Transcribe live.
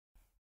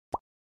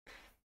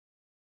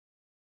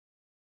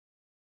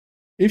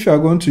if you are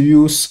going to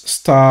use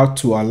star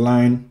to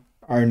align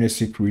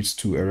RNA-seq reads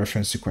to a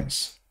reference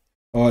sequence,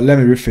 or let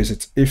me rephrase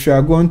it, if you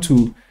are going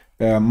to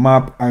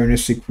map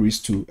RNA-seq reads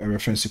to a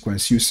reference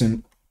sequence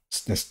using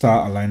the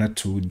star aligner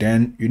tool,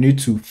 then you need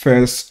to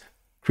first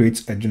create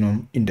a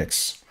genome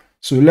index.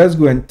 So let's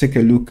go and take a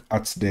look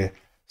at the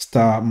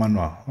star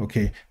manual.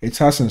 Okay, it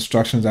has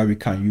instructions that we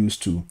can use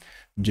to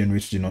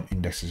generate genome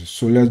indexes.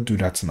 So let's do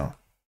that now.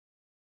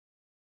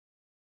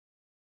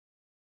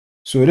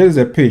 So this is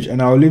the page, and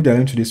I'll leave the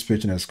link to this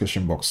page in the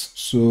description box.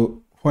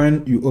 So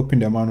when you open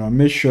the manual,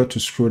 make sure to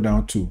scroll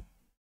down to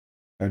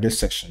this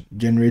section,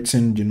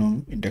 generating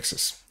genome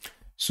indexes.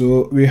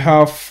 So we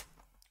have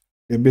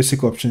the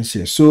basic options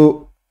here.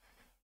 So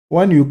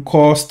when you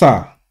call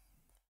star,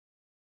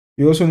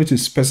 you also need to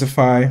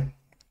specify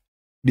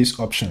these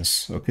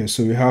options. Okay,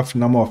 so we have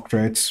number of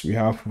threads, we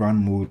have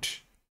run mode,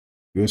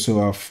 we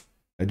also have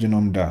a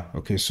genome DAR.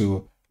 Okay,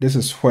 so this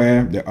is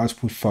where the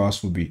output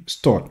files will be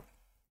stored.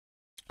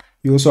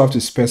 You also have to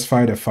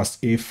specify the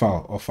FASTA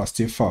file or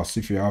FASTA files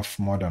if you have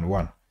more than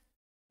one.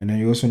 And then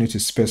you also need to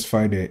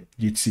specify the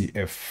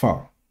GTF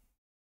file.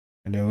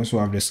 And then also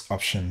have this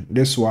option.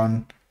 This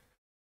one,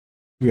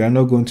 we are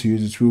not going to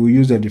use it. We will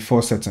use the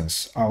default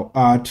settings. I'll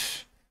add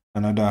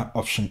another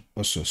option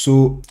also.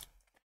 So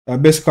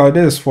basically,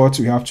 this is what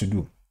we have to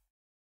do.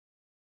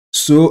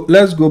 So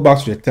let's go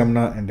back to the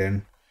terminal and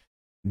then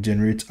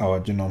generate our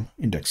genome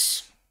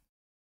index.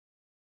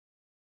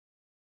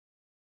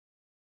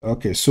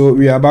 Okay, so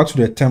we are back to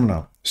the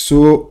terminal.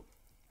 So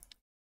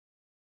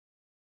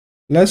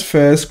let's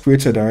first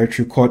create a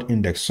directory called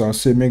index. So I'll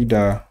say make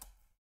the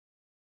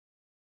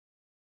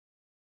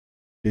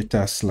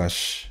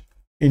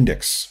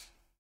data/index.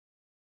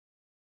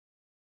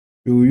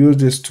 We will use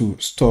this to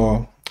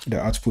store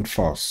the output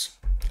files.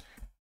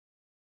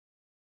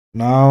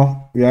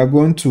 Now we are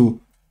going to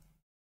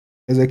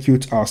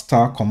execute our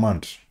star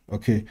command.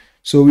 Okay,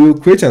 so we will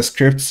create a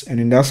script,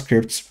 and in that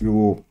script we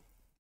will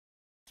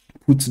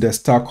put the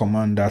star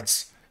command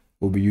that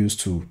will be used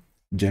to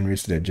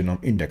generate the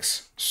genome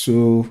index.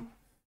 So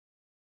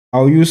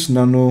I'll use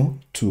nano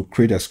to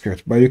create a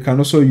script, but you can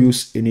also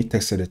use any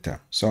text editor.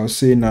 So I'll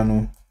say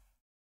nano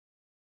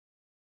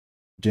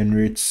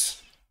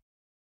generates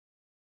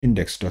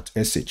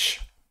index.sh,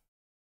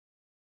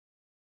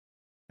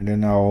 and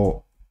then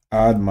I'll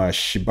add my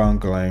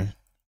shebang line.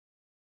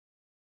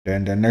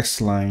 Then the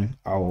next line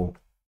I'll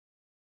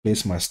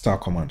place my star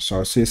command. So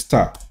I'll say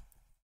star,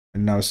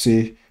 and I'll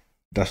say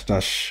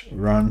 --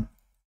 run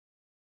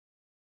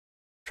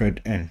thread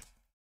n.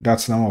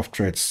 That's number of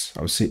threads.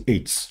 I'll say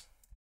 8.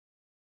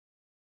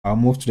 I'll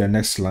move to the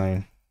next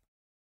line.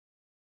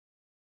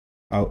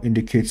 I'll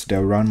indicate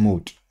the run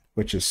mode,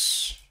 which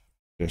is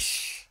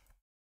this.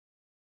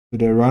 So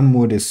the run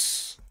mode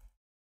is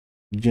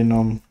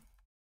genome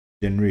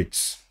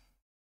generates.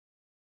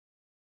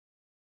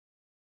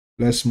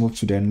 Let's move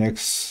to the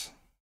next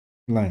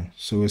line.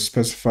 So we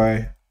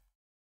specify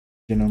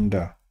genome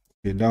DAR.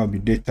 Okay, that will be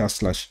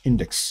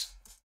data/index.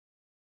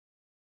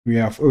 We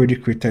have already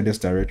created this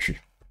directory.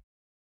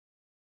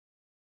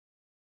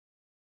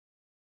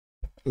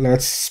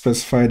 Let's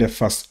specify the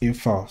FASTA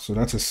file. So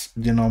that is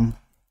genome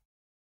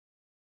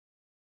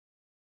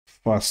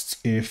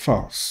FASTA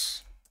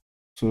files.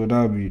 So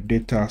that will be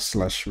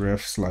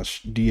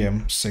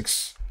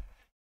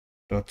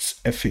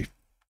data/ref/dm6.fa.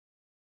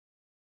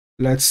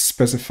 Let's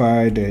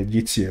specify the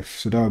GTF.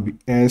 So that will be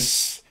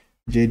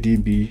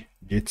sjdb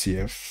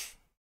GTF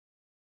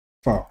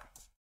file,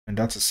 and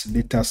that is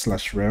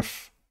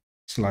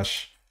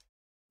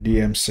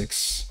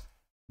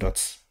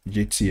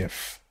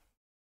data/ref/dm6.jtf.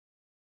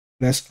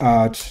 Let's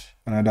add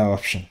another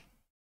option,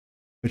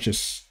 which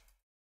is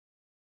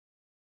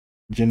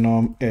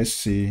genome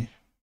sc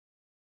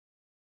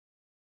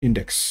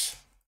index,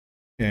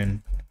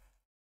 and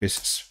we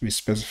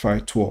specify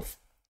 12.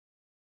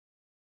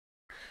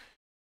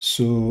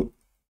 So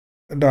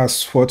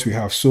that's what we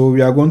have. So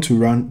we are going to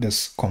run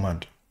this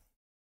command.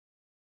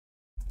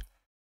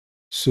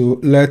 So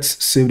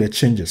let's save the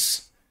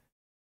changes.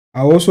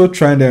 I'll also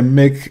try and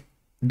make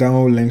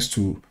download links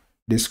to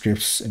the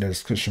scripts in the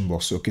description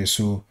box. Okay,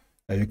 so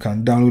you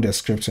can download the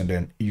scripts and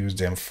then use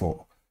them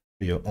for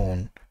your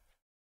own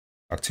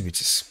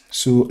activities.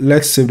 So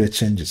let's save the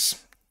changes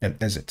and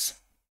exit.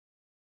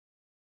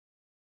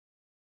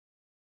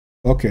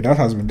 Okay, that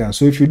has been done.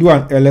 So if you do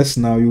an ls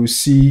now, you will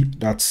see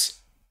that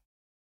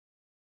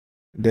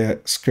the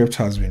script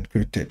has been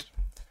created.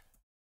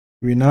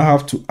 We now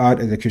have to add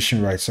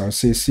execution rights. So I'll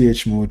say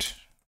chmod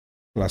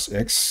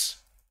 +x,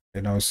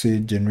 and I'll say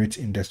generate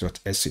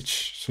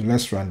index.sh. So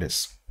let's run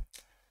this.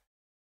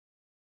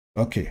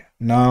 Okay,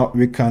 now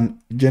we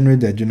can generate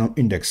the genome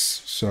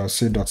index. So I'll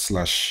say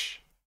 /,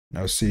 and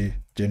I'll say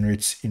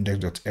generate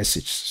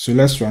index.sh. So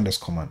let's run this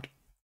command.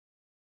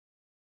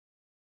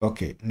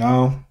 Okay,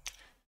 now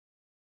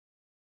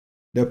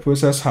the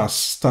process has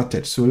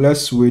started. So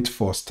let's wait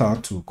for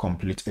star to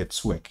complete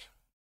its work.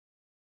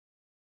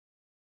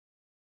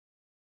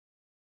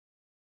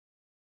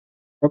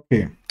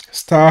 Okay,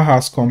 star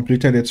has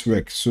completed its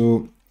work.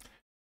 So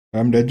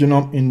the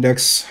genome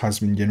index has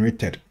been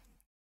generated.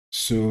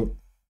 So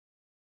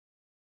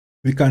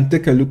we can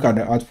take a look at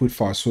the output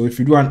file. So if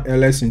you do an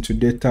ls into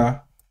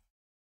data/index,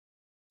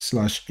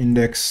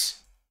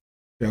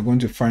 we are going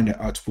to find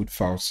the output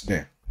files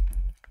there.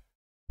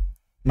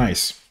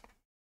 Nice.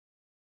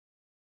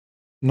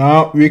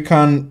 Now we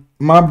can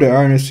map the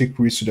RNA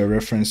sequence to the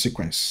reference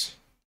sequence.